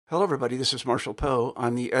Hello, everybody. This is Marshall Poe.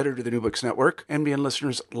 I'm the editor of the New Books Network. NBN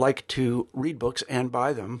listeners like to read books and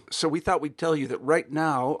buy them. So we thought we'd tell you that right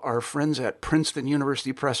now, our friends at Princeton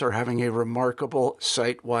University Press are having a remarkable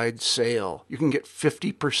site-wide sale. You can get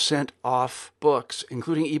 50% off books,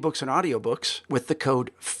 including ebooks and audiobooks, with the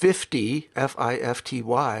code 50,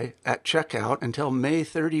 F-I-F-T-Y, at checkout until May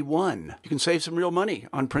 31. You can save some real money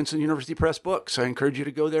on Princeton University Press books. I encourage you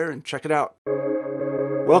to go there and check it out.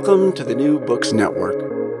 Welcome to the New Books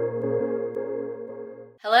Network.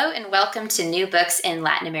 Hello and welcome to New Books in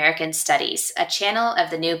Latin American Studies, a channel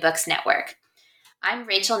of the New Books Network. I'm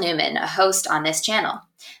Rachel Newman, a host on this channel.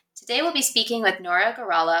 Today we'll be speaking with Nora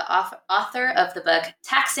Garala, author of the book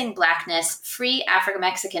Taxing Blackness, Free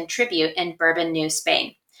Afro-Mexican Tribute in Bourbon, New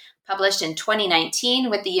Spain, published in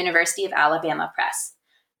 2019 with the University of Alabama Press.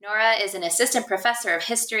 Nora is an assistant professor of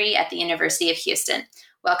history at the University of Houston.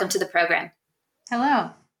 Welcome to the program.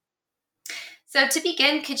 Hello. So to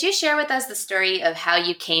begin, could you share with us the story of how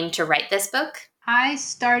you came to write this book? I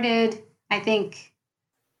started,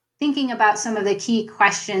 thinking about some of the key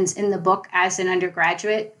questions in the book as an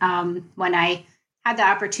undergraduate when I had the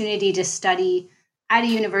opportunity to study at a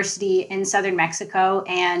university in southern Mexico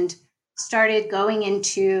and started going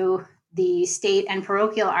into the state and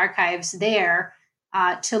parochial archives there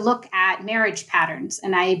to look at marriage patterns.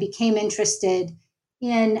 And I became interested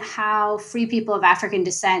in how free people of African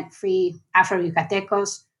descent, free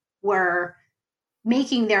Afro-Yucatecos, were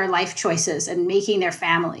making their life choices and making their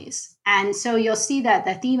families. And so you'll see that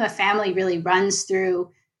the theme of family really runs through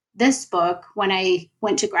this book. When I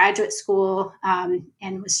went to graduate school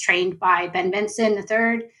and was trained by Ben Benson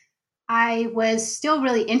III, I was still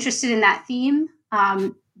really interested in that theme,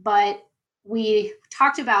 but we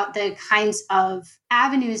talked about the kinds of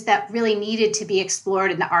avenues that really needed to be explored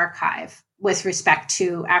in the archive with respect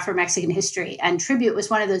to Afro-Mexican history. And tribute was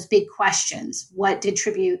one of those big questions. What did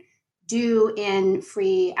tribute do in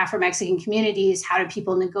free Afro-Mexican communities? How did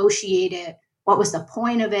people negotiate it? What was the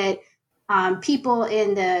point of it? People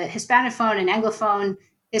in the Hispanophone and Anglophone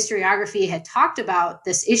historiography had talked about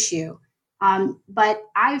this issue. But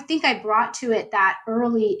I think I brought to it that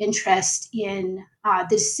early interest in the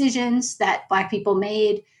decisions that Black people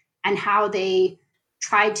made and how they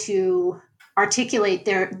tried to articulate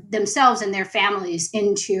themselves and their families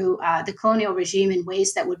into the colonial regime in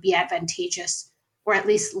ways that would be advantageous or at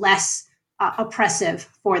least less oppressive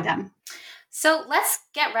for them. So let's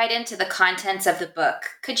get right into the contents of the book.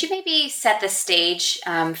 Could you maybe set the stage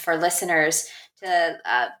for listeners to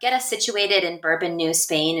get us situated in Bourbon, New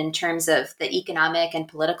Spain in terms of the economic and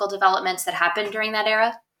political developments that happened during that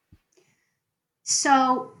era?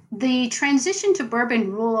 So the transition to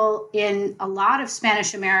Bourbon rule in a lot of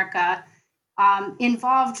Spanish America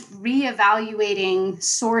involved reevaluating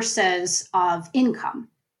sources of income.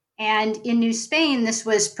 And in New Spain, this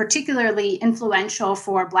was particularly influential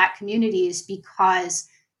for Black communities because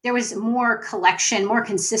there was more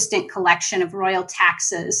consistent collection of royal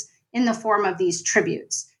taxes in the form of these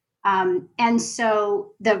tributes. And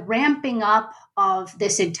so the ramping up of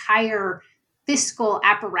this entire fiscal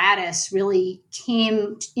apparatus really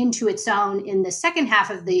came into its own in the second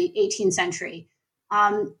half of the 18th century.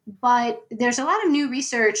 But there's a lot of new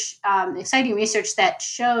research, exciting research that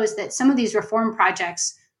shows that some of these reform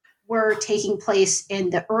projects were taking place in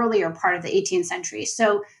the earlier part of the 18th century.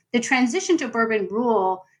 So the transition to Bourbon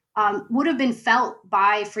rule would have been felt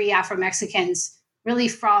by free Afro-Mexicans really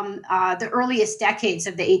from the earliest decades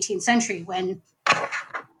of the 18th century, when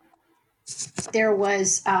there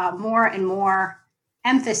was more and more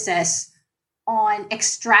emphasis on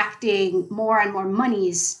extracting more and more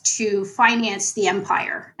monies to finance the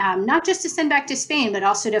empire, not just to send back to Spain, but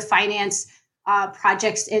also to finance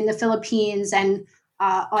projects in the Philippines and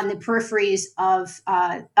on the peripheries of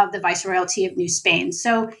the Viceroyalty of New Spain.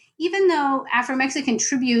 So even though Afro-Mexican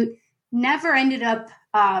tribute never ended up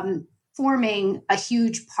forming a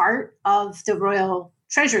huge part of the royal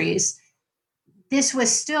treasuries, this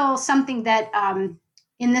was still something that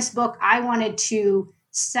in this book I wanted to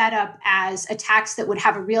set up as a tax that would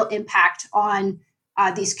have a real impact on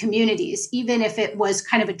these communities, even if it was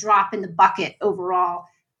kind of a drop in the bucket overall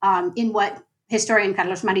in what historian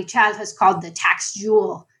Carlos Marichal has called the tax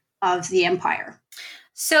jewel of the empire.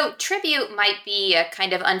 So tribute might be a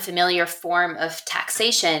kind of unfamiliar form of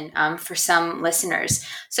taxation for some listeners.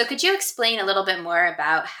 So could you explain a little bit more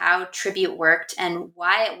about how tribute worked and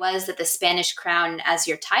why it was that the Spanish crown, as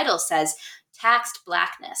your title says, taxed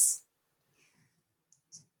Blackness?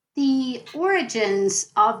 The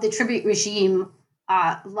origins of the tribute regime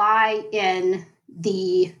lie in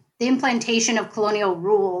the implantation of colonial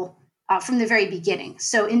rule from the very beginning.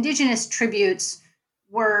 So indigenous tributes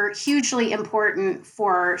were hugely important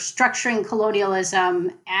for structuring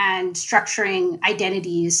colonialism and structuring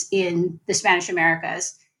identities in the Spanish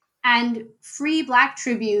Americas. And Free Black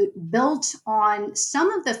Tribute built on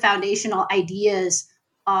some of the foundational ideas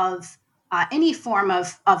of any form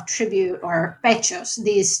of tribute or pechos,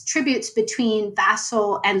 these tributes between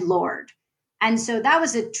vassal and lord. And so that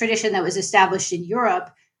was a tradition that was established in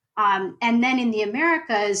Europe. And then in the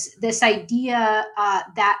Americas, this idea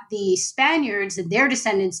that the Spaniards and their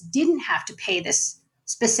descendants didn't have to pay this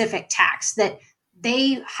specific tax, that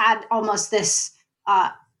they had almost this,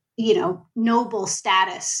 noble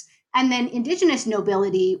status. And then indigenous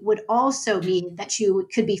nobility would also mean that you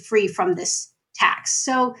could be free from this tax.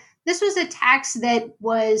 So this was a tax that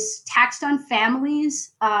was taxed on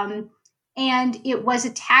families, and it was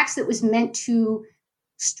a tax that was meant to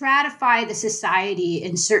stratify the society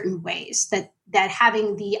in certain ways, that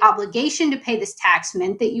having the obligation to pay this tax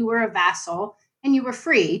meant that you were a vassal and you were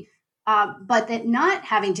free, but that not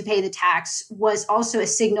having to pay the tax was also a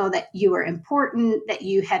signal that you were important, that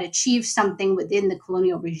you had achieved something within the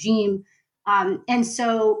colonial regime. And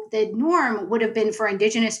so the norm would have been for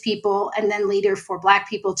indigenous people and then later for Black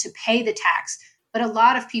people to pay the tax. But a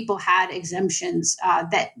lot of people had exemptions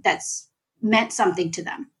that's meant something to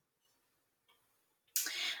them.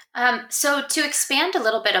 So to expand a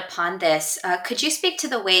little bit upon this, could you speak to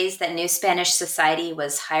the ways that New Spanish society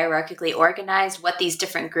was hierarchically organized, what these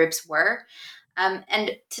different groups were,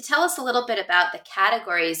 and to tell us a little bit about the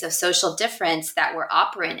categories of social difference that were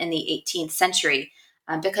operant in the 18th century,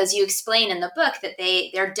 because you explain in the book that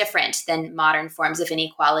they're different than modern forms of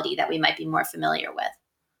inequality that we might be more familiar with.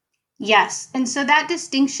 Yes. And so that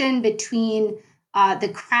distinction between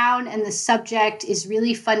the crown and the subject is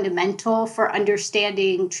really fundamental for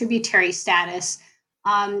understanding tributary status.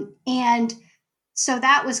 And so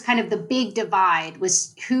that was kind of the big divide,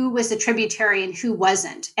 was who was a tributary and who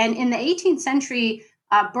wasn't. And in the 18th century,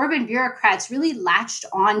 Bourbon bureaucrats really latched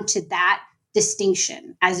on to that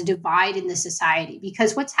distinction as a divide in the society,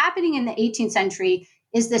 because what's happening in the 18th century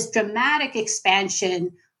is this dramatic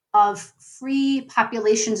expansion of free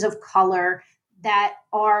populations of color that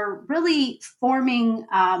are really forming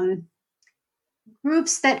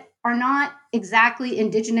groups that are not exactly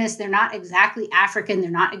indigenous, they're not exactly African,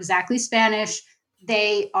 they're not exactly Spanish.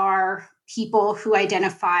 They are people who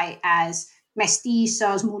identify as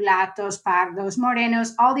mestizos, mulattos, pardos, morenos,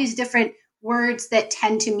 all these different words that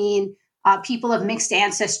tend to mean people of mixed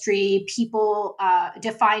ancestry, people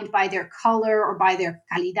defined by their color or by their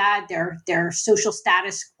calidad, their social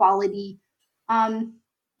status, quality.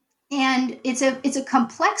 And it's a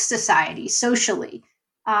complex society socially,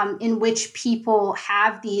 in which people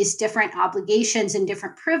have these different obligations and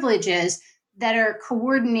different privileges that are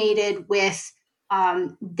coordinated with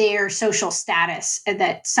their social status,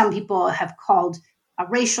 that some people have called a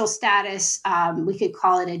racial status. We could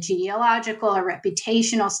call it a genealogical or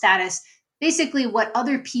reputational status, basically what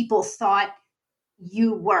other people thought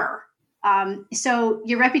you were. So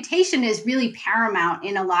your reputation is really paramount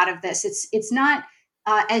in a lot of this. It's not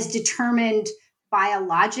as determined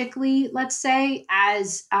biologically, let's say,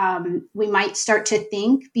 as we might start to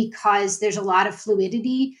think, because there's a lot of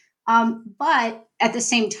fluidity. But at the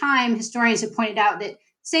same time, historians have pointed out that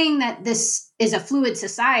saying that this is a fluid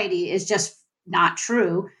society is just not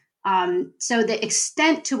true. So the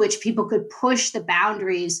extent to which people could push the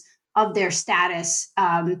boundaries of their status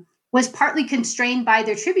was partly constrained by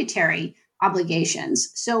their tributary obligations.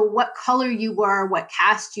 So what color you were, what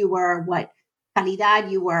caste you were, what calidad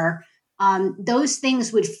you were, those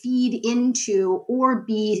things would feed into or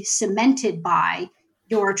be cemented by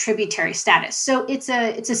your tributary status. So it's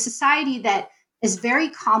a society that is very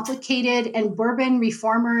complicated, and Bourbon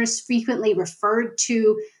reformers frequently referred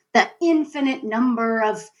to the infinite number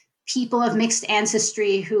of people of mixed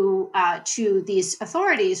ancestry who, to these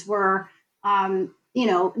authorities, were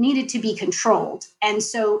needed to be controlled. And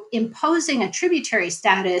so imposing a tributary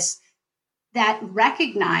status that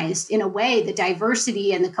recognized, in a way, the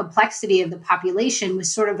diversity and the complexity of the population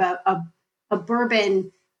was sort of a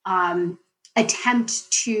Bourbon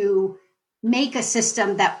attempt to make a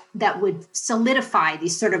system that would solidify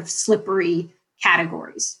these sort of slippery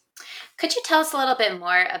categories. Could you tell us a little bit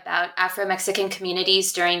more about Afro-Mexican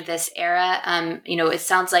communities during this era? It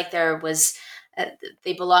sounds like there was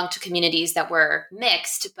they belonged to communities that were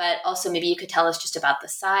mixed, but also maybe you could tell us just about the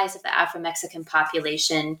size of the Afro-Mexican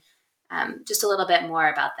population, just a little bit more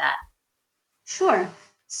about that. Sure.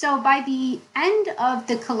 So by the end of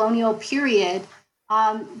the colonial period,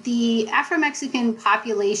 the Afro-Mexican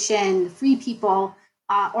population, free people,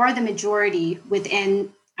 are the majority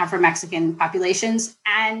within Afro-Mexican populations.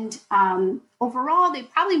 And overall, they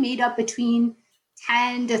probably made up between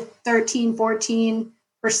 10 to 13, 14%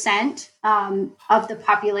 of the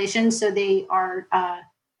population. So they are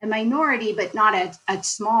a minority, but not a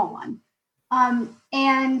small one.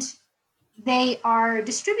 And they are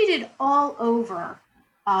distributed all over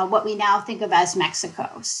what we now think of as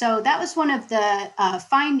Mexico. So that was one of the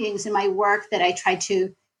findings in my work that I tried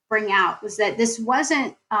to bring out, was that this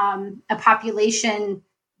wasn't a population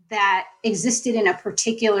that existed in a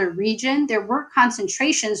particular region. There were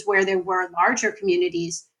concentrations where there were larger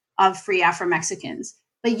communities of free Afro-Mexicans,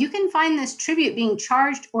 but you can find this tribute being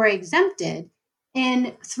charged or exempted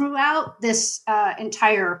in throughout this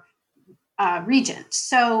entire region.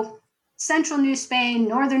 So central New Spain,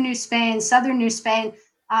 northern New Spain, southern New Spain,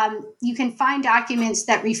 you can find documents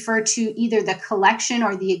that refer to either the collection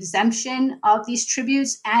or the exemption of these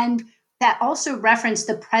tributes, and that also reference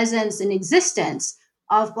the presence and existence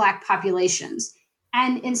of Black populations.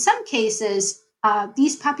 And in some cases,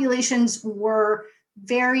 these populations were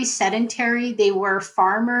very sedentary. They were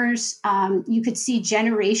farmers. You could see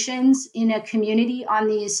generations in a community on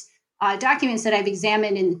these documents that I've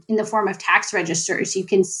examined in the form of tax registers. You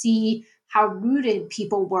can see how rooted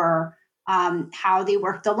people were, how they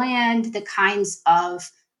worked the land, the kinds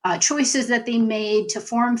of choices that they made to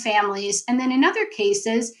form families. And then in other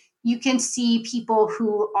cases, you can see people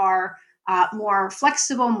who are more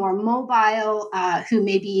flexible, more mobile, who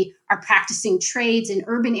maybe are practicing trades in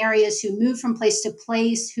urban areas, who move from place to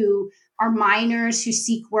place, who are minors, who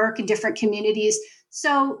seek work in different communities.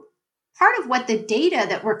 So part of what the data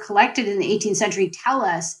that were collected in the 18th century tell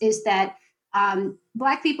us is that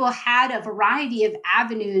Black people had a variety of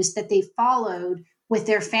avenues that they followed with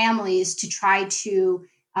their families to try to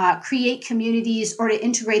create communities or to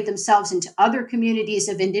integrate themselves into other communities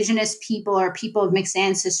of Indigenous people or people of mixed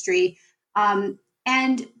ancestry.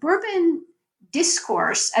 And Bourbon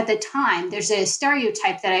discourse at the time, there's a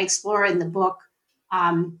stereotype that I explore in the book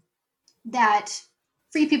that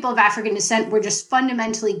free people of African descent were just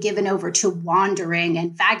fundamentally given over to wandering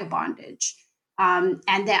and vagabondage.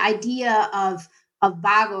 And the idea of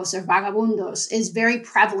vagos or vagabundos is very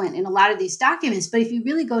prevalent in a lot of these documents. But if you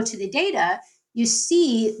really go to the data, you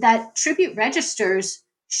see that tribute registers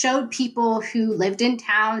showed people who lived in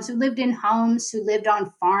towns, who lived in homes, who lived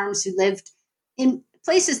on farms, who lived in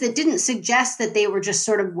places that didn't suggest that they were just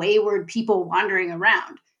sort of wayward people wandering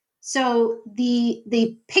around. So the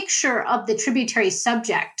picture of the tributary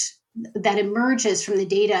subject that emerges from the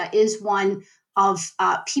data is one of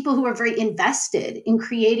people who are very invested in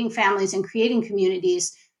creating families and creating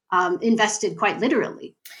communities, invested quite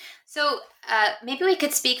literally. So maybe we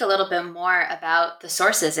could speak a little bit more about the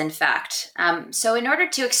sources, in fact. So in order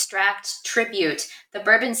to extract tribute, the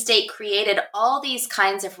Bourbon state created all these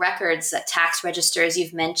kinds of records, tax registers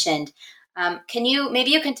you've mentioned.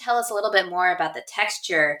 Maybe you can tell us a little bit more about the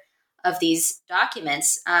texture of these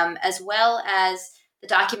documents, as well as the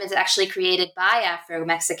documents actually created by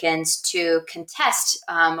Afro-Mexicans to contest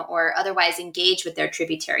or otherwise engage with their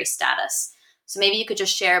tributary status. So maybe you could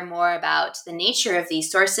just share more about the nature of these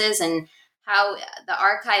sources and how the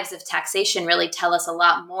archives of taxation really tell us a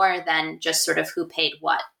lot more than just sort of who paid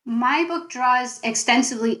what. My book draws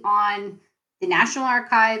extensively on the National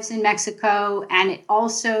Archives in Mexico, and it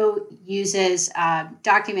also uses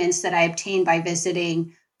documents that I obtained by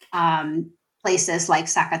visiting places like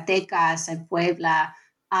Zacatecas and Puebla.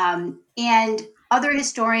 And other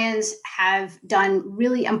historians have done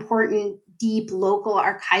really important, deep local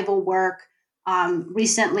archival work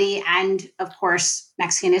recently. And of course,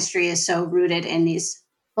 Mexican history is so rooted in these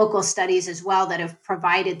local studies as well that have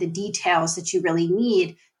provided the details that you really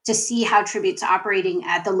need to see how tributes operating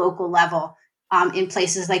at the local level in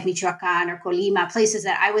places like Michoacan or Colima, places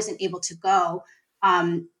that I wasn't able to go.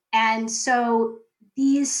 And so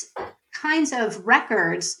these kinds of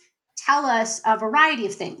records tell us a variety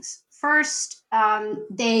of things. First,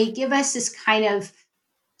 they give us this kind of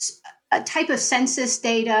a type of census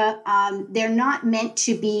data. They're not meant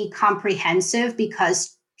to be comprehensive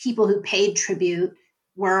because people who paid tribute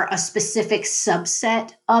were a specific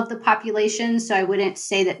subset of the population. So I wouldn't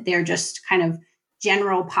say that they're just kind of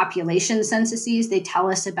general population censuses. They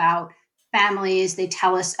tell us about families. They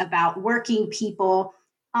tell us about working people.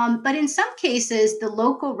 But in some cases, the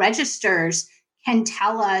local registers can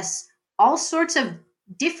tell us all sorts of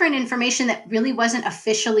different information that really wasn't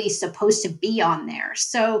officially supposed to be on there.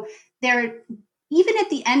 So they're, even at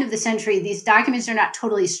the end of the century, these documents are not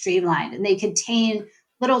totally streamlined, and they contain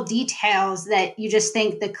little details that you just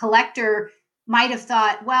think the collector might have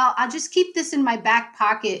thought, well, I'll just keep this in my back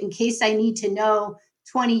pocket in case I need to know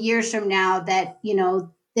 20 years from now that, you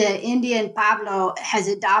know, the Indian Pablo has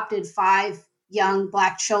adopted 5 young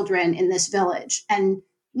Black children in this village. And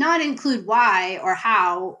not include why or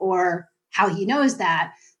how he knows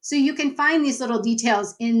that. So you can find these little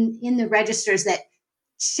details in the registers that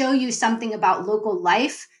show you something about local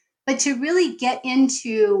life, but to really get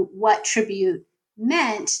into what tribute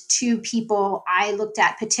meant to people, I looked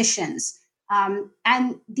at petitions.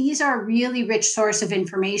 And these are a really rich source of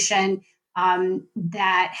information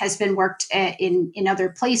that has been worked in other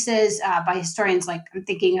places by historians, like I'm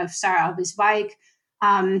thinking of Sarah Alves-Weig.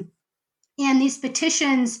 And these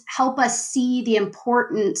petitions help us see the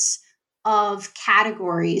importance of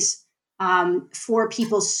categories for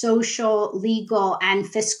people's social, legal, and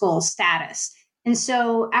fiscal status. And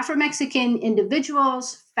so Afro-Mexican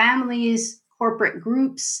individuals, families, corporate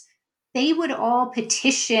groups, they would all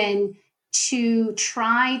petition to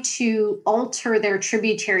try to alter their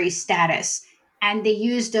tributary status. And they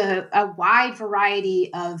used a wide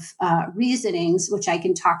variety of reasonings, which I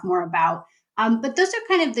can talk more about. But those are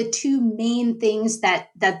kind of the two main things that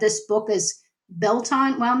this book is built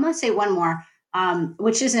on. Well, I'm going to say one more,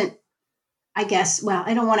 which isn't, I guess, well,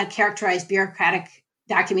 I don't want to characterize bureaucratic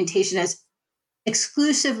documentation as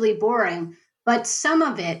exclusively boring, but some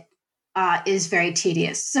of it is very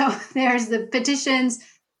tedious. So there's the petitions,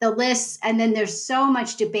 the lists, and then there's so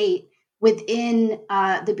much debate within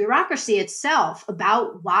the bureaucracy itself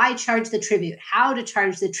about why charge the tribute, how to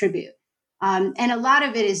charge the tribute. And a lot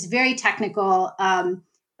of it is very technical,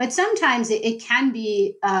 but sometimes it can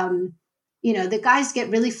be, the guys get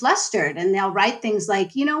really flustered and they'll write things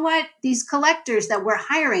like, you know what, these collectors that we're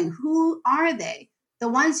hiring, who are they? The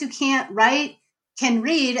ones who can't write can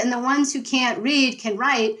read, and the ones who can't read can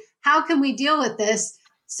write. How can we deal with this?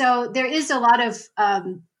 So there is a lot of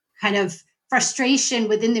kind of frustration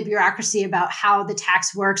within the bureaucracy about how the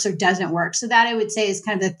tax works or doesn't work. So that, I would say, is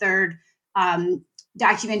kind of the third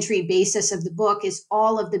documentary basis of the book, is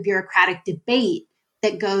all of the bureaucratic debate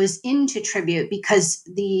that goes into tribute, because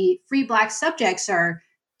the free Black subjects are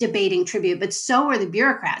debating tribute, but so are the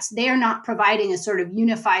bureaucrats. They are not providing a sort of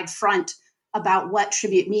unified front about what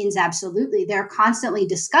tribute means. Absolutely. They're constantly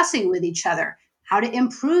discussing with each other how to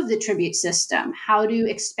improve the tribute system, how to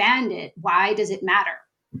expand it, why does it matter?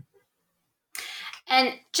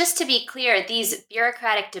 And just to be clear, these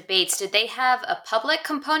bureaucratic debates, did they have a public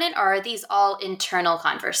component, or are these all internal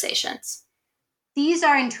conversations? These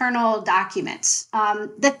are internal documents.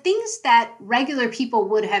 The things that regular people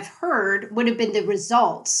would have heard would have been the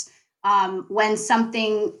results when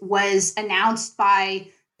something was announced by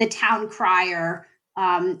the town crier.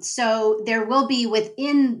 So there will be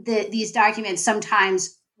within these documents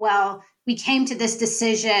sometimes, well, we came to this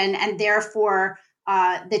decision and therefore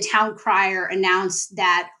the town crier announced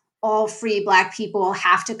that all free Black people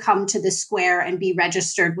have to come to the square and be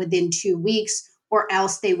registered within 2 weeks, or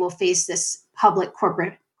else they will face this public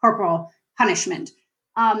corporal punishment.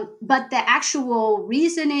 But the actual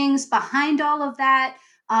reasonings behind all of that,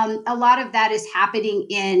 a lot of that is happening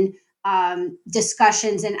in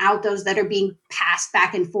discussions and autos that are being passed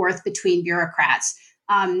back and forth between bureaucrats.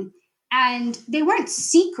 And they weren't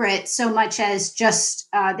secret so much as just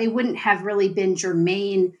they wouldn't have really been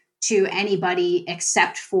germane to anybody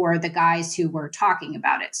except for the guys who were talking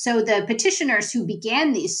about it. So the petitioners who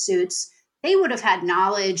began these suits, they would have had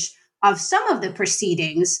knowledge of some of the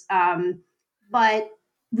proceedings, but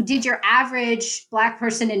did your average Black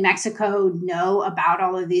person in Mexico know about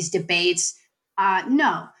all of these debates?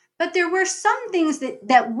 No. But there were some things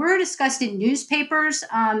that were discussed in newspapers,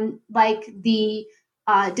 like the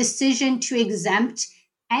decision to exempt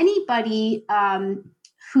anybody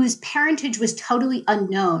whose parentage was totally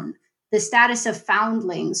unknown. The status of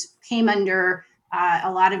foundlings came under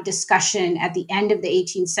a lot of discussion at the end of the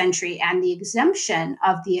 18th century, and the exemption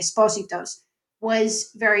of the espositos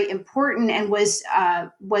was very important and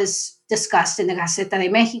was discussed in the Gaceta de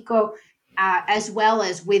Mexico, as well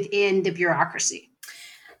as within the bureaucracy.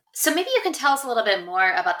 So maybe you can tell us a little bit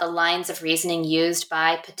more about the lines of reasoning used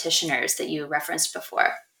by petitioners that you referenced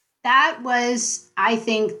before. That was, I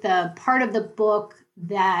think, the part of the book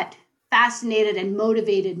that fascinated and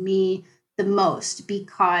motivated me the most,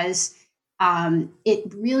 because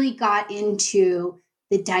it really got into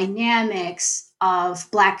the dynamics of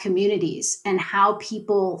Black communities and how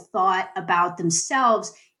people thought about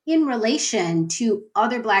themselves in relation to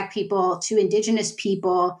other Black people, to Indigenous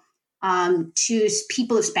people, to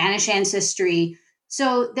people of Spanish ancestry.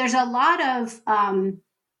 So there's a lot of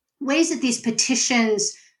ways that these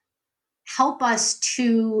petitions help us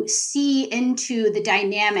to see into the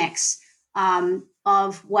dynamics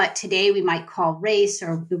of what today we might call race,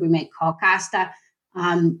 or we might call casta.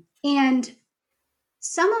 And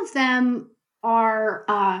some of them are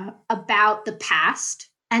about the past,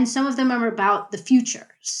 and some of them are about the future.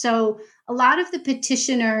 So a lot of the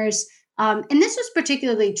petitioners, and this was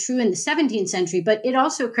particularly true in the 17th century, but it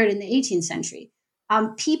also occurred in the 18th century.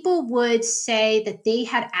 People would say that they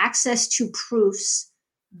had access to proofs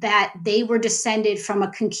that they were descended from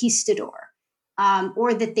a conquistador,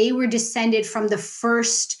 or that they were descended from the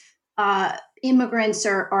first immigrants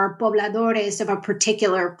or pobladores of a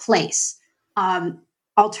particular place.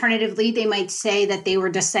 Alternatively, they might say that they were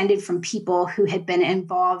descended from people who had been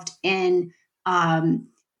involved in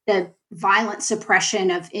the violent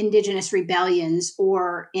suppression of indigenous rebellions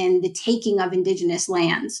or in the taking of indigenous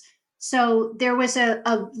lands. So there was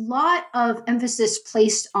a lot of emphasis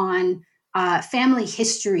placed on family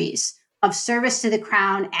histories of service to the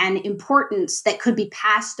crown and importance that could be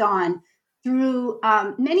passed on through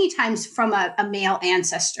many times from a male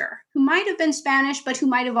ancestor who might have been Spanish, but who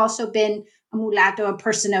might have also been a mulatto, a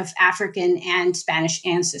person of African and Spanish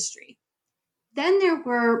ancestry. Then there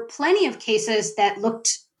were plenty of cases that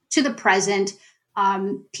looked to the present.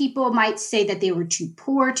 People might say that they were too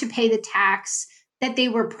poor to pay the tax, that they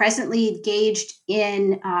were presently engaged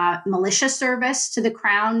in militia service to the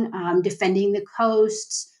crown, defending the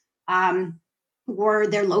coasts, or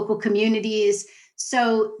their local communities.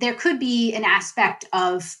 So there could be an aspect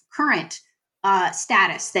of current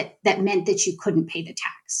status that meant that you couldn't pay the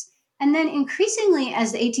tax. And then increasingly,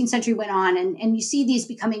 as the 18th century went on, and you see these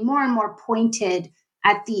becoming more and more pointed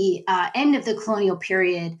at the end of the colonial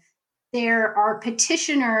period, there are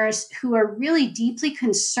petitioners who are really deeply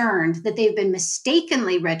concerned that they've been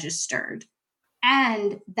mistakenly registered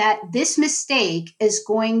and that this mistake is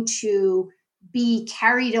going to be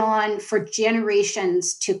carried on for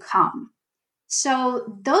generations to come.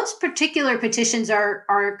 So those particular petitions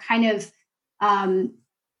are kind of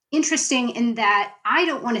interesting in that I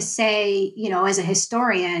don't want to say, as a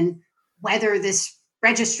historian, whether this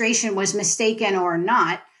registration was mistaken or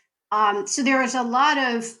not. So there is a lot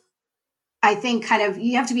of, I think,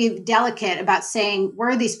 you have to be delicate about saying,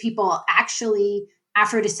 were these people actually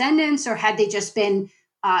Afro-descendants, or had they just been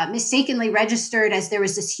mistakenly registered, as there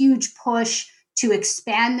was this huge push to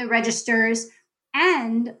expand the registers?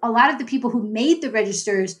 And a lot of the people who made the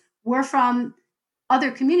registers were from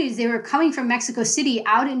other communities. They were coming from Mexico City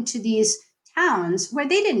out into these towns where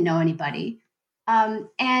they didn't know anybody.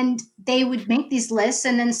 And they would make these lists,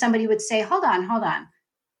 and then somebody would say, hold on.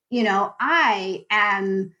 I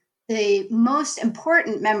am the most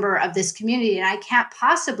important member of this community, and I can't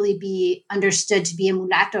possibly be understood to be a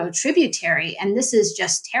mulatto tributary. And this is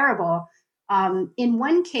just terrible. In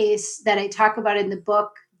one case that I talk about in the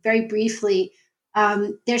book very briefly,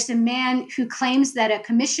 there's a man who claims that a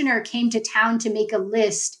commissioner came to town to make a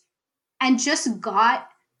list and just got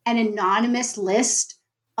an anonymous list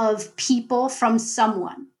of people from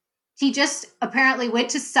someone. He just apparently went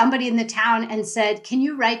to somebody in the town and said, can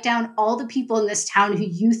you write down all the people in this town who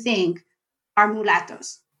you think are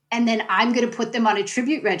mulattos? And then I'm going to put them on a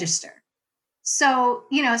tribute register. So,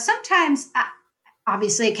 sometimes,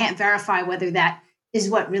 obviously I can't verify whether that is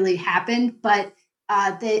what really happened, but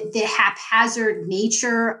the haphazard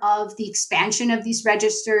nature of the expansion of these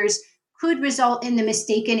registers could result in the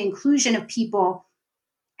mistaken inclusion of people.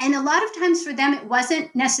 And a lot of times for them, it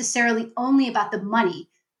wasn't necessarily only about the money.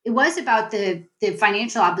 It was about the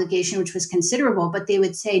financial obligation, which was considerable, but they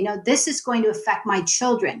would say, no, this is going to affect my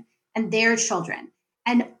children and their children.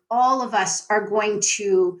 And all of us are going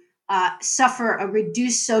to suffer a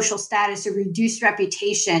reduced social status, a reduced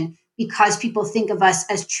reputation, because people think of us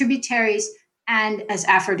as tributaries and as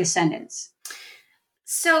Afro-descendants.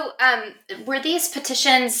 So were these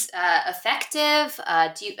petitions effective?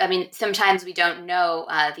 Sometimes we don't know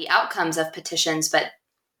the outcomes of petitions, but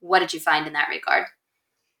what did you find in that regard?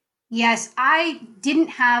 Yes, I didn't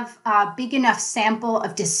have a big enough sample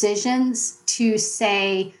of decisions to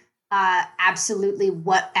say absolutely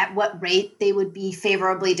at what rate they would be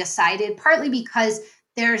favorably decided, partly because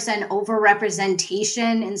there's an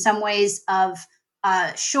overrepresentation in some ways of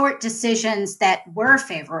short decisions that were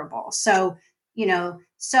favorable. So,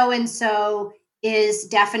 so-and-so is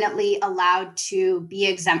definitely allowed to be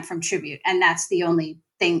exempt from tribute. And that's the only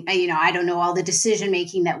thing, I don't know all the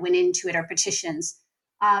decision-making that went into it or petitions.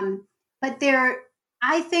 But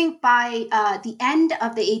I think by the end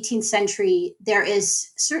of the 18th century, there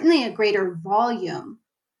is certainly a greater volume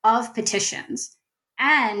of petitions,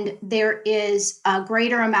 and there is a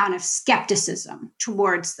greater amount of skepticism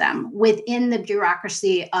towards them within the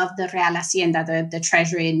bureaucracy of the Real Hacienda, the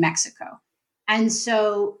Treasury in Mexico. And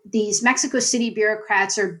so these Mexico City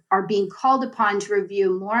bureaucrats are being called upon to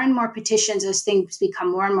review more and more petitions as things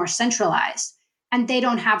become more and more centralized, and they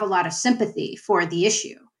don't have a lot of sympathy for the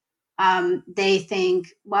issue. They think,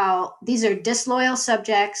 well, these are disloyal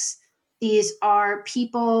subjects. These are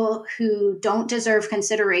people who don't deserve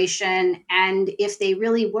consideration. And if they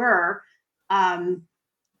really were,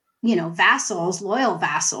 vassals, loyal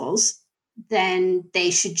vassals, then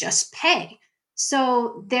they should just pay.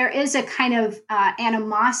 So there is a kind of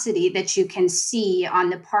animosity that you can see on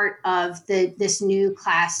the part of this new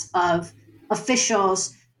class of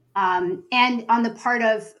officials, and on the part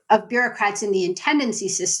of bureaucrats in the intendancy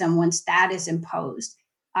system once that is imposed,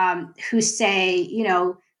 who say,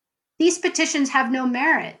 these petitions have no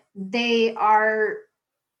merit. They are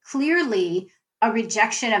clearly a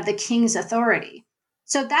rejection of the king's authority.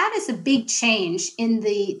 So that is a big change in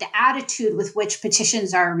the attitude with which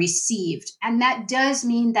petitions are received. And that does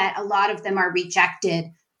mean that a lot of them are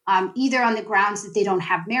rejected, either on the grounds that they don't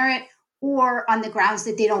have merit or on the grounds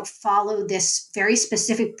that they don't follow this very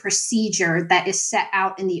specific procedure that is set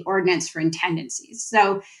out in the ordinance for intendancies.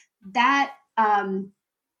 So that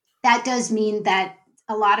does mean that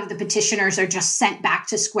a lot of the petitioners are just sent back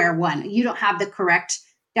to square one. You don't have the correct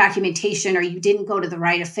documentation, or you didn't go to the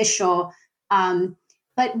right official.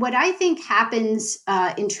 But what I think happens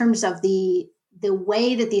in terms of the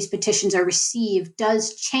way that these petitions are received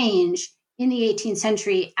does change in the 18th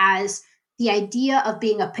century as the idea of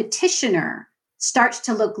being a petitioner starts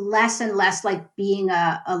to look less and less like being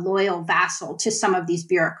a loyal vassal to some of these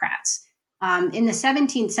bureaucrats. In the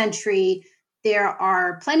 17th century, there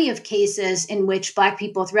are plenty of cases in which Black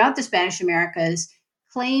people throughout the Spanish Americas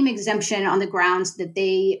claim exemption on the grounds that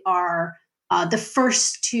they are the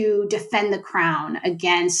first to defend the crown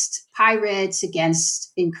against pirates,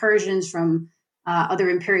 against incursions from other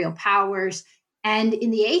imperial powers. And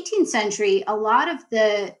in the 18th century, a lot of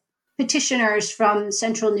the petitioners from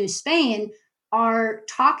central New Spain are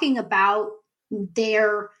talking about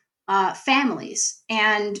their families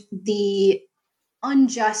and the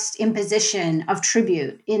unjust imposition of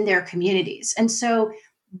tribute in their communities. And so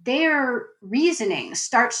their reasoning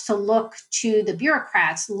starts to look to the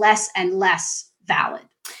bureaucrats less and less valid.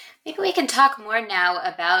 Maybe we can talk more now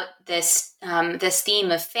about this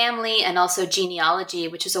theme of family and also genealogy,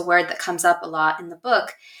 which is a word that comes up a lot in the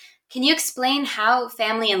book. Can you explain how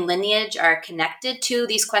family and lineage are connected to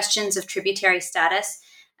these questions of tributary status?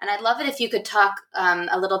 And I'd love it if you could talk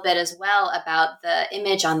a little bit as well about the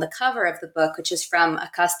image on the cover of the book, which is from a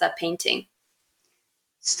Casta painting.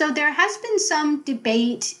 So there has been some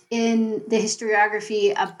debate in the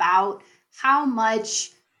historiography about how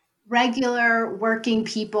much regular working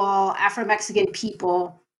people, Afro-Mexican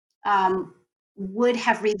people, would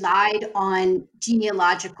have relied on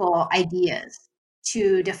genealogical ideas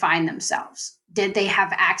to define themselves. Did they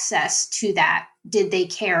have access to that? Did they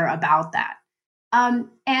care about that?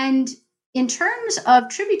 And in terms of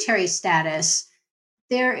tributary status,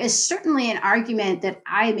 there is certainly an argument that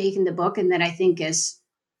I make in the book and that I think is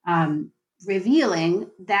revealing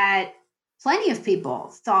that plenty of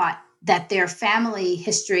people thought that their family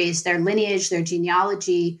histories, their lineage, their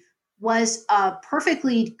genealogy was a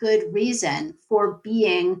perfectly good reason for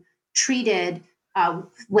being treated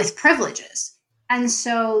with privileges. And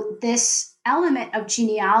so this element of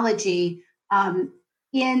genealogy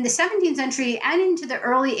in the 17th century and into the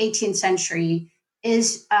early 18th century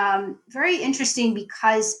is very interesting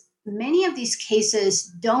because many of these cases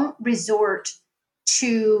don't resort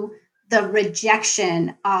to the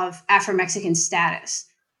rejection of Afro-Mexican status.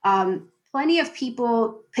 Plenty of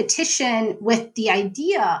people petition with the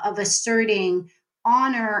idea of asserting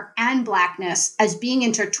honor and Blackness as being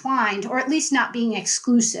intertwined, or at least not being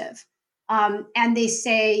exclusive. And they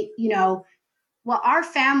say, well, our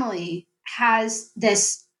family has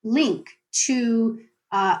this link to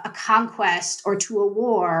a conquest or to a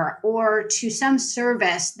war or to some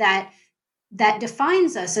service that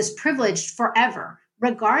defines us as privileged forever,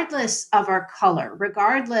 regardless of our color,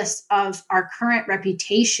 regardless of our current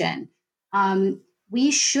reputation.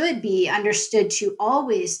 We should be understood to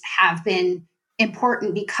always have been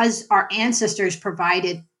important because our ancestors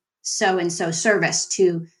provided so and so service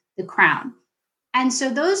to the crown. And so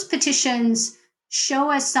those petitions show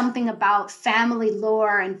us something about family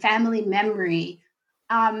lore and family memory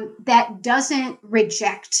that doesn't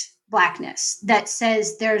reject Blackness, that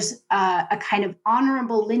says there's a kind of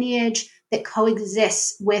honorable lineage that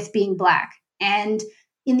coexists with being Black. And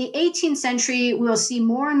in the 18th century, we'll see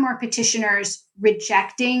more and more petitioners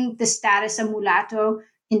rejecting the status of mulatto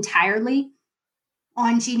entirely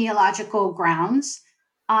on genealogical grounds.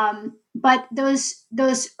 But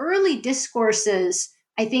those early discourses,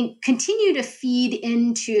 I think, continue to feed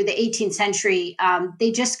into the 18th century.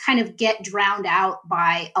 They just kind of get drowned out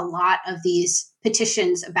by a lot of these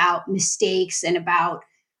petitions about mistakes and about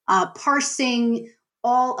parsing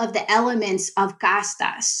all of the elements of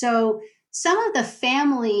casta. So some of the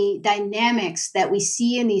family dynamics that we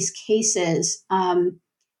see in these cases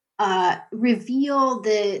reveal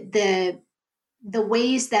the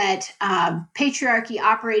ways that patriarchy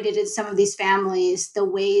operated in some of these families, the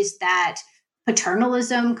ways that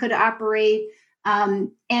paternalism could operate.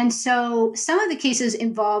 And so some of the cases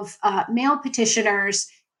involve male petitioners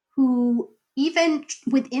who, even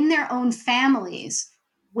within their own families,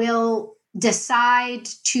 will decide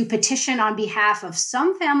to petition on behalf of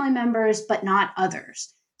some family members, but not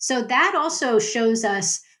others. So that also shows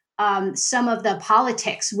us some of the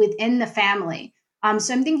politics within the family.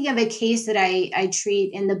 So I'm thinking of a case that I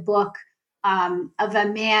treat in the book of a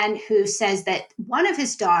man who says that one of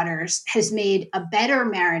his daughters has made a better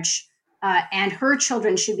marriage and her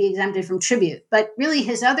children should be exempted from tribute. But really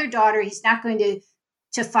his other daughter, he's not going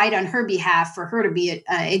to fight on her behalf for her to be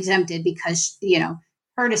exempted because,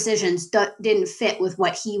 her decisions didn't fit with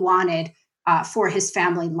what he wanted for his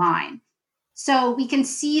family line. So we can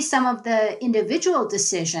see some of the individual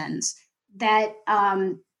decisions that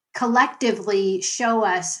collectively show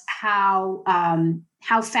us how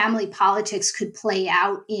family politics could play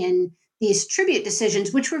out in these tribute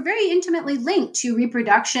decisions, which were very intimately linked to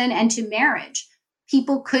reproduction and to marriage.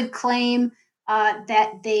 People could claim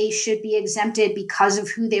that they should be exempted because of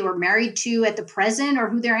who they were married to at the present or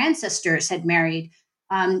who their ancestors had married.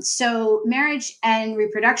 So marriage and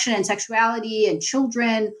reproduction and sexuality and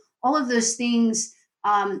children, all of those things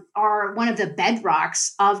are one of the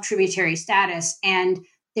bedrocks of tributary status. And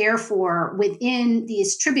therefore, within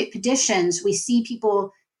these tribute petitions, we see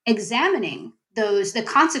people examining the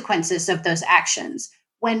consequences of those actions.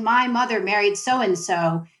 When my mother married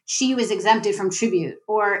so-and-so, she was exempted from tribute.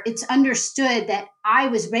 Or it's understood that I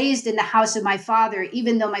was raised in the house of my father,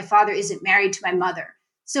 even though my father isn't married to my mother.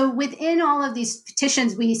 So within all of these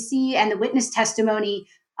petitions we see, and the witness testimony,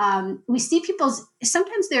 we see people's,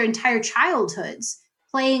 sometimes their entire childhoods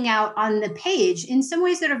playing out on the page in some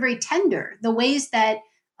ways that are very tender. The ways that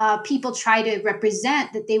people try to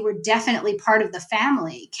represent that they were definitely part of the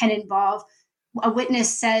family can involve, a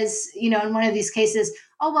witness says, in one of these cases,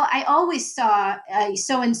 oh, well, I always saw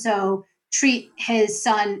so-and-so treat his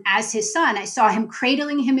son as his son. I saw him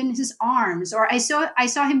cradling him in his arms, or I saw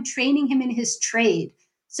him training him in his trade.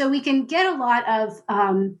 So we can get a lot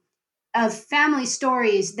of family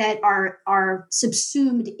stories that are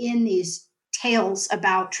subsumed in these tales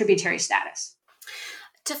about tributary status.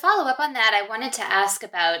 To follow up on that, I wanted to ask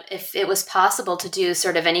about if it was possible to do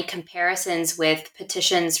sort of any comparisons with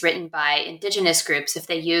petitions written by indigenous groups, if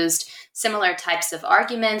they used similar types of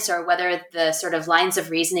arguments, or whether the sort of lines of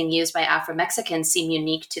reasoning used by Afro-Mexicans seem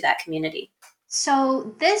unique to that community.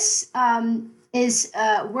 So this is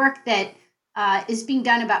work that is being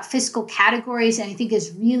done about fiscal categories, and I think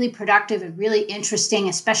is really productive and really interesting,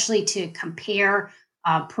 especially to compare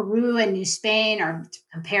Peru and New Spain, or to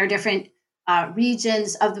compare different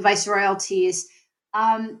regions of the viceroyalties.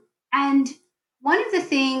 And one of the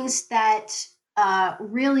things that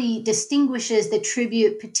really distinguishes the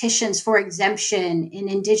tribute petitions for exemption in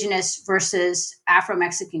indigenous versus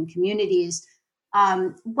Afro-Mexican communities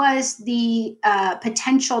was the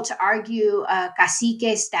potential to argue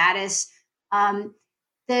cacique status.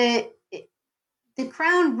 The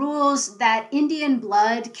crown rules that Indian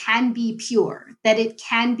blood can be pure, that it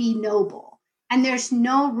can be noble, and there's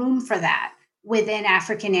no room for that within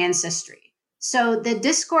African ancestry. So the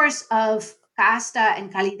discourse of casta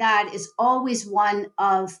and calidad is always one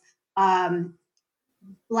of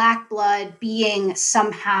Black blood being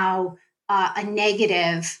somehow a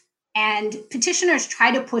negative, and petitioners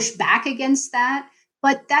try to push back against that.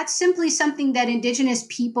 But that's simply something that indigenous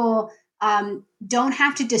people don't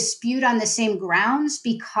have to dispute on the same grounds,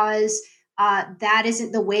 because that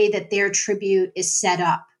isn't the way that their tribute is set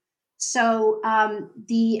up. So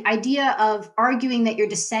the idea of arguing that you're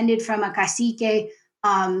descended from a cacique,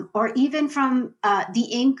 or even from the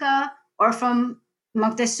Inca, or from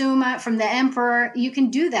Moctezuma, from the emperor, you can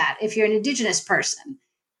do that if you're an indigenous person.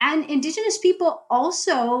 And indigenous people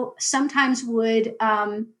also sometimes would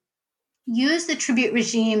use the tribute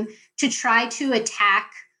regime to try to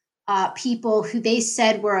attack people who they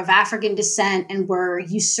said were of African descent and were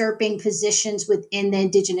usurping positions within the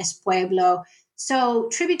indigenous pueblo. So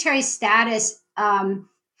tributary status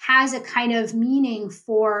has a kind of meaning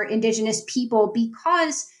for indigenous people,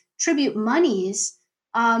 because tribute monies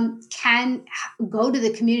can go to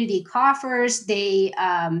the community coffers. They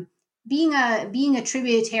being a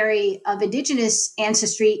tributary of indigenous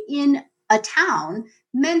ancestry in a town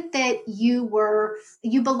meant that you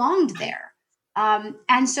belonged there.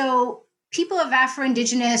 And so people of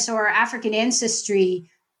Afro-Indigenous or African ancestry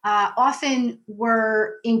often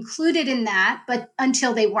were included in that, but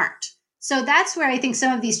until they weren't. So that's where I think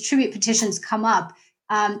some of these tribute petitions come up.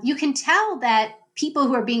 You can tell that people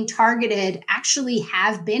who are being targeted actually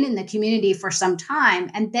have been in the community for some time,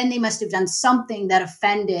 and then they must have done something that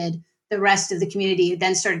offended the rest of the community, who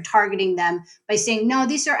then started targeting them by saying, no,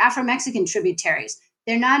 these are Afro-Mexican tributaries.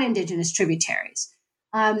 They're not indigenous tributaries.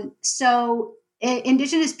 So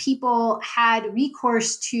indigenous people had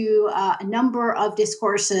recourse to a number of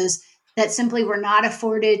discourses that simply were not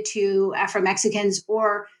afforded to Afro-Mexicans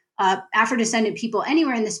or Afro-descendant people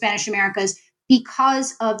anywhere in the Spanish Americas,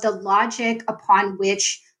 because of the logic upon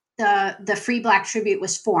which the Free Black Tribute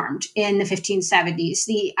was formed in the 1570s.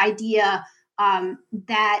 The idea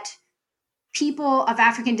that people of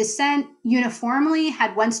African descent uniformly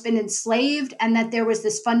had once been enslaved, and that there was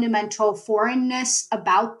this fundamental foreignness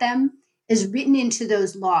about them is written into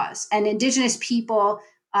those laws. And indigenous people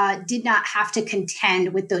did not have to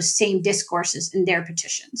contend with those same discourses in their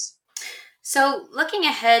petitions. So looking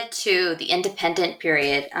ahead to the independent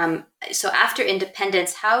period, so after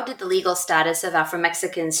independence, how did the legal status of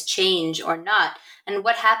Afro-Mexicans change or not? And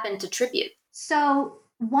what happened to tribute? So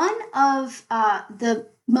one of the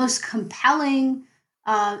most compelling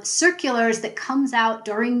circulars that comes out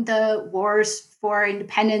during the wars for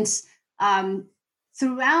independence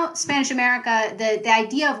throughout Spanish America, the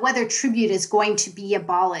idea of whether tribute is going to be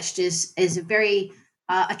abolished is a very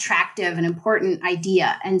attractive and important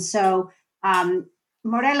idea. And so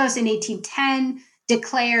Morelos in 1810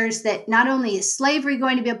 declares that not only is slavery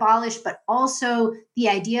going to be abolished, but also the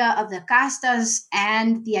idea of the castas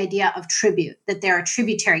and the idea of tribute, that there are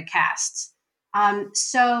tributary castes.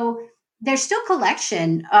 So there's still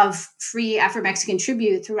collection of free Afro-Mexican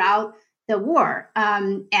tribute throughout the war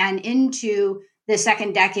and into the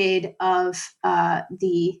second decade of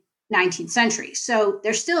the 19th century. So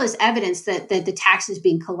there still is evidence that the tax is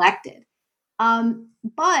being collected.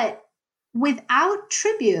 But without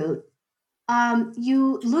tribute,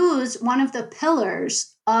 you lose one of the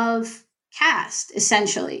pillars of caste.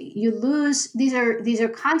 Essentially, you lose these are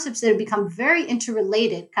concepts that have become very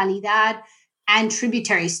interrelated: calidad and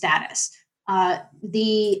tributary status.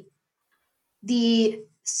 The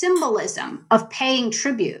symbolism of paying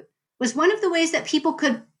tribute was one of the ways that people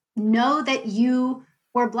could know that you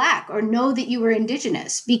were Black or know that you were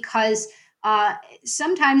indigenous, because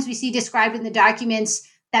sometimes we see described in the documents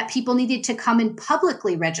that people needed to come and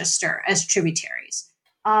publicly register as tributaries.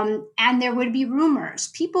 And there would be rumors.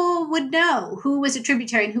 People would know who was a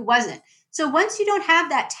tributary and who wasn't. So once you don't have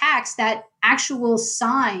that tax, that actual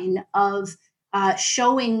sign of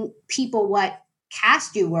showing people what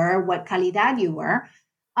caste you were, what calidad you were,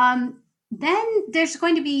 then there's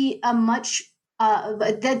going to be a much,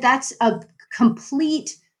 that's a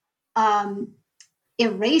complete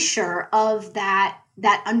erasure of that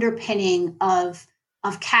underpinning of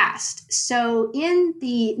caste. So in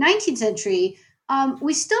the 19th century,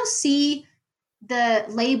 we still see the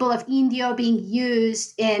label of Indio being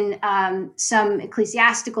used in some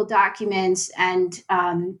ecclesiastical documents, and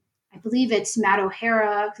I believe it's Matt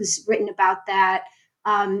O'Hara who's written about that,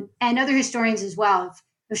 and other historians as well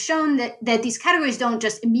have shown that these categories don't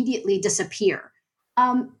just immediately disappear.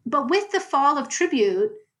 But with the fall of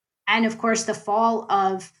tribute, and of course the fall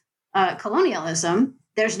of colonialism,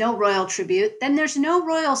 there's no royal tribute, then there's no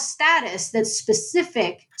royal status that's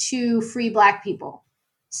specific to free Black people.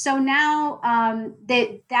 So now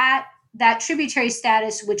that tributary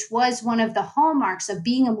status, which was one of the hallmarks of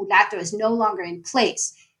being a mulatto, is no longer in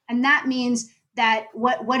place. And that means that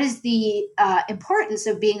what is the importance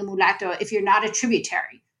of being a mulatto if you're not a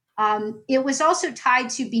tributary? It was also tied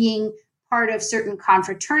to being part of certain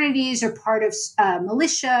confraternities or part of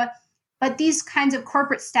militia. But these kinds of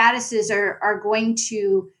corporate statuses are going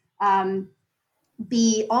to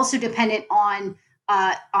be also dependent on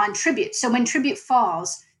tribute. So when tribute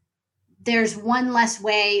falls, there's one less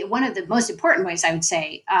way, one of the most important ways, I would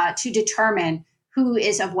say, to determine who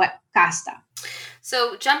is of what casta.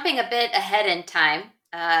 So jumping a bit ahead in time,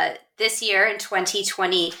 this year in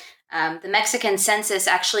 2020, the Mexican census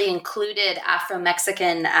actually included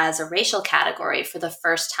Afro-Mexican as a racial category for the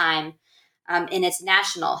first time in its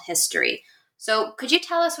national history. So could you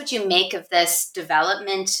tell us what you make of this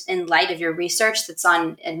development in light of your research that's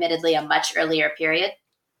on admittedly a much earlier period?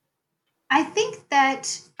 I think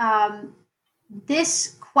that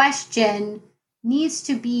this question needs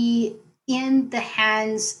to be in the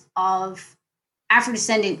hands of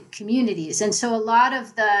Afro-descendant communities. And so a lot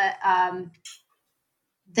of the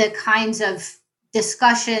kinds of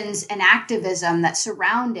discussions and activism that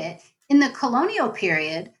surround it in the colonial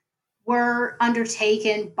period were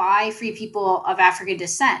undertaken by free people of African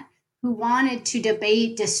descent who wanted to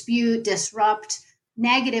debate, dispute, disrupt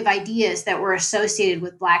negative ideas that were associated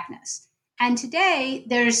with Blackness. And today,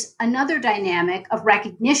 there's another dynamic of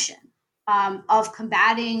recognition, of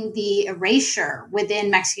combating the erasure within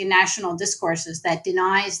Mexican national discourses that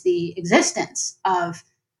denies the existence of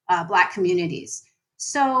Black communities.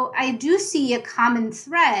 So I do see a common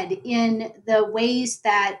thread in the ways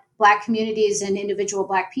that Black communities and individual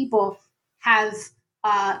Black people have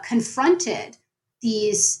confronted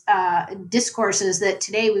these discourses that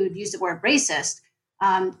today we would use the word racist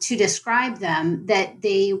to describe them, that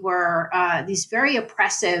they were these very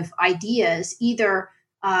oppressive ideas, either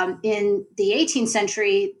in the 18th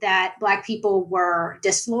century that Black people were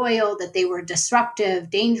disloyal, that they were disruptive,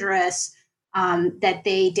 dangerous, that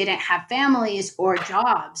they didn't have families or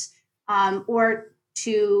jobs, or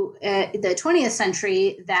to the 20th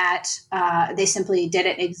century that they simply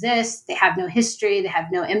didn't exist, they have no history, they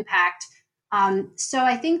have no impact. So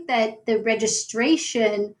I think that the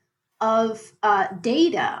registration of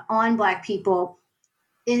data on Black people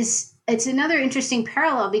it's another interesting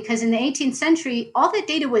parallel, because in the 18th century, all that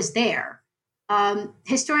data was there.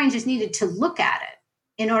 Historians just needed to look at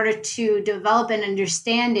it in order to develop an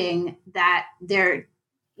understanding that they're,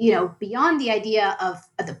 beyond the idea of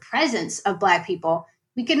the presence of Black people,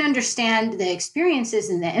 we can understand the experiences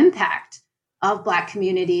and the impact of Black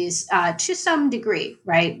communities to some degree,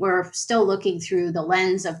 right? We're still looking through the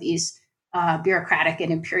lens of these bureaucratic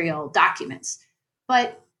and imperial documents.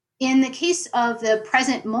 But in the case of the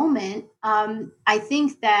present moment, I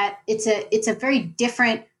think that it's a very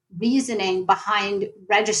different reasoning behind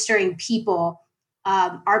registering people.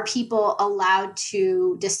 Are people allowed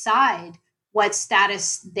to decide what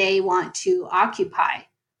status they want to occupy?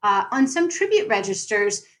 On some tribute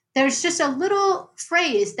registers, there's just a little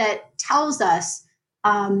phrase that tells us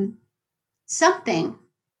something.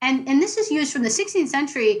 And this is used from the 16th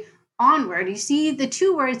century onward. You see the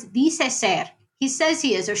two words, dice ser. He says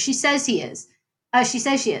he is, or she says he is. She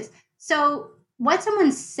says she is. So what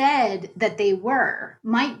someone said that they were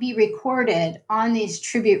might be recorded on these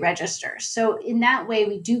tribute registers. So in that way,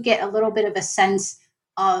 we do get a little bit of a sense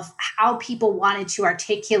of how people wanted to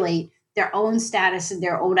articulate their own status and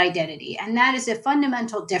their own identity. And that is a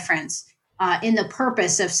fundamental difference in the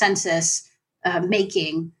purpose of census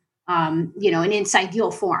making, in its ideal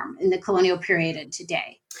form in the colonial period and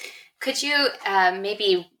today. Could you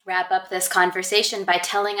maybe wrap up this conversation by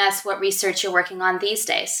telling us what research you're working on these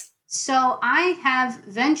days? So I have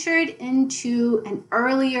ventured into an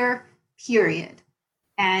earlier period,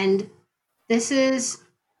 and this is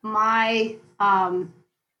my kind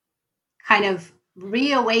of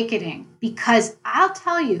reawakening, because I'll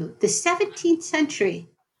tell you, the 17th century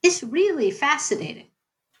is really fascinating.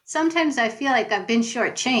 Sometimes I feel like I've been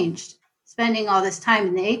shortchanged spending all this time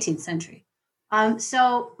in the 18th century.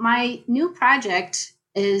 So my new project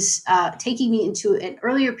is taking me into an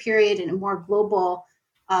earlier period and a more global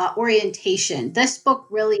orientation. This book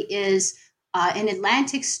really is an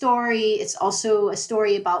Atlantic story. It's also a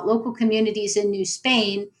story about local communities in New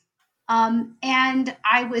Spain. And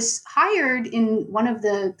I was hired in one of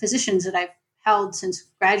the positions that I've held since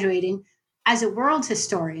graduating as a world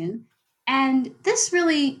historian. And this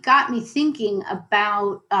really got me thinking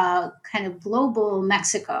about kind of global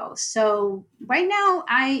Mexico. So right now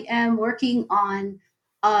I am working on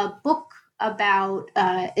a book about,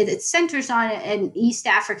 it centers on an East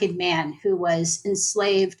African man who was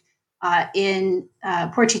enslaved in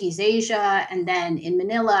Portuguese Asia, and then in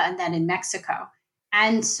Manila, and then in Mexico.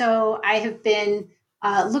 And so I have been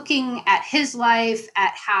looking at his life,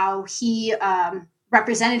 at how he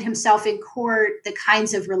represented himself in court, the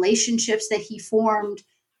kinds of relationships that he formed.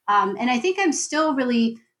 And I think I'm still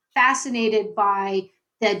really fascinated by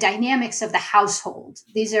the dynamics of the household.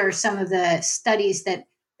 These are some of the studies that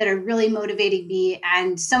are really motivating me,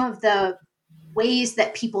 and some of the ways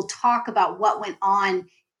that people talk about what went on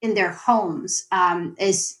in their homes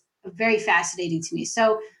is very fascinating to me.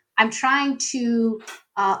 So I'm trying to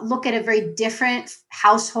look at a very different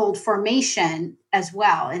household formation as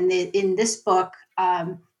well. In this book,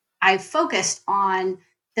 I've focused on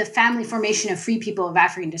the family formation of free people of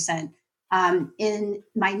African descent. In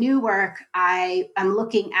my new work, I am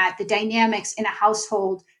looking at the dynamics in a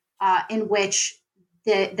household in which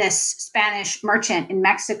this Spanish merchant in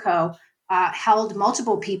Mexico held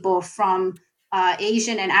multiple people from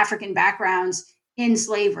Asian and African backgrounds in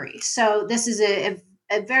slavery. So this is a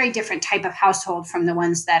very different type of household from the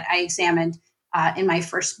ones that I examined in my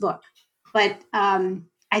first book. But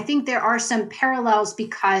I think there are some parallels,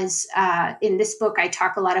 because in this book, I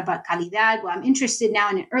talk a lot about calidad. Well, I'm interested now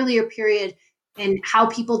in an earlier period in how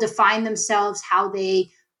people define themselves, how they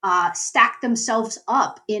stack themselves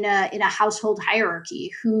up in a household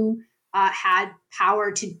hierarchy, who had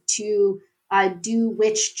power to do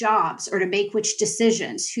which jobs or to make which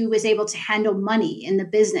decisions, who was able to handle money in the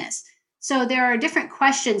business. So there are different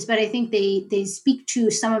questions, but I think they speak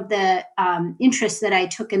to some of the interests that I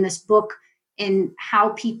took in this book in how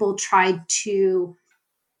people tried to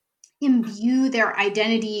imbue their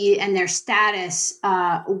identity and their status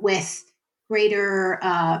with greater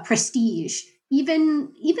prestige,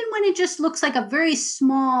 even when it just looks like a very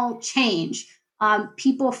small change.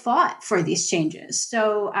 People fought for these changes.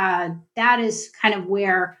 So that is kind of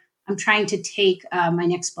where I'm trying to take my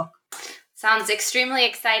next book. Sounds extremely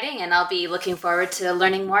exciting, and I'll be looking forward to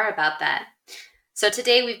learning more about that. So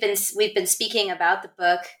today we've been speaking about the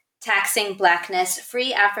book Taxing Blackness,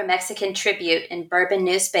 Free Afro-Mexican Tribute in Bourbon,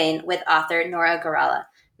 New Spain with author Nora Garala.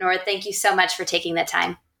 Nora, thank you so much for taking the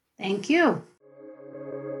time. Thank you.